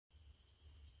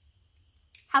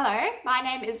Hello, my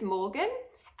name is Morgan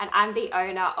and I'm the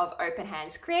owner of Open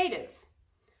Hands Creative.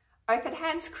 Open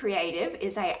Hands Creative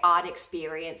is an art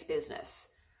experience business.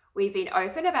 We've been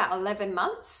open about 11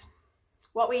 months.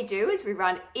 What we do is we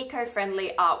run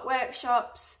eco-friendly art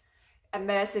workshops,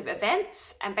 immersive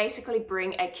events, and basically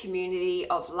bring a community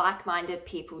of like-minded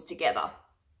people together.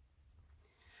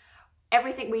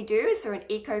 Everything we do is through an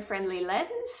eco-friendly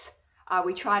lens.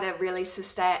 We try to really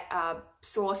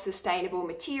source sustainable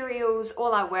materials.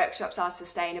 All our workshops are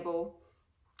sustainable.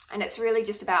 And it's really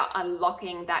just about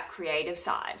unlocking that creative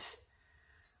side.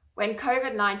 When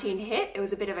COVID-19 hit, it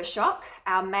was a bit of a shock.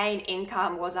 Our main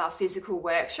income was our physical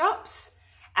workshops,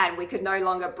 and we could no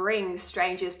longer bring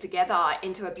strangers together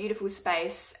into a beautiful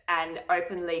space and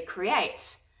openly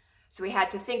create. So we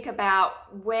had to think about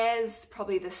where's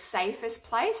probably the safest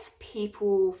place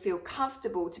people feel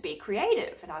comfortable to be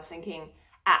creative. And I was thinking,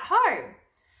 at home.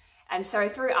 And so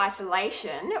through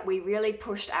isolation, we really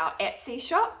pushed our Etsy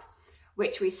shop,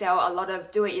 which we sell a lot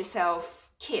of do-it-yourself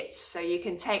kits. So you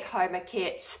can take home a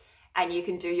kit and you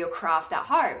can do your craft at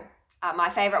home. My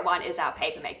favorite one is our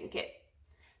paper making kit.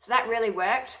 So that really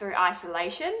worked through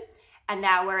isolation. And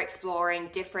now we're exploring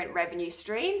different revenue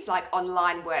streams like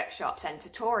online workshops and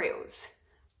tutorials.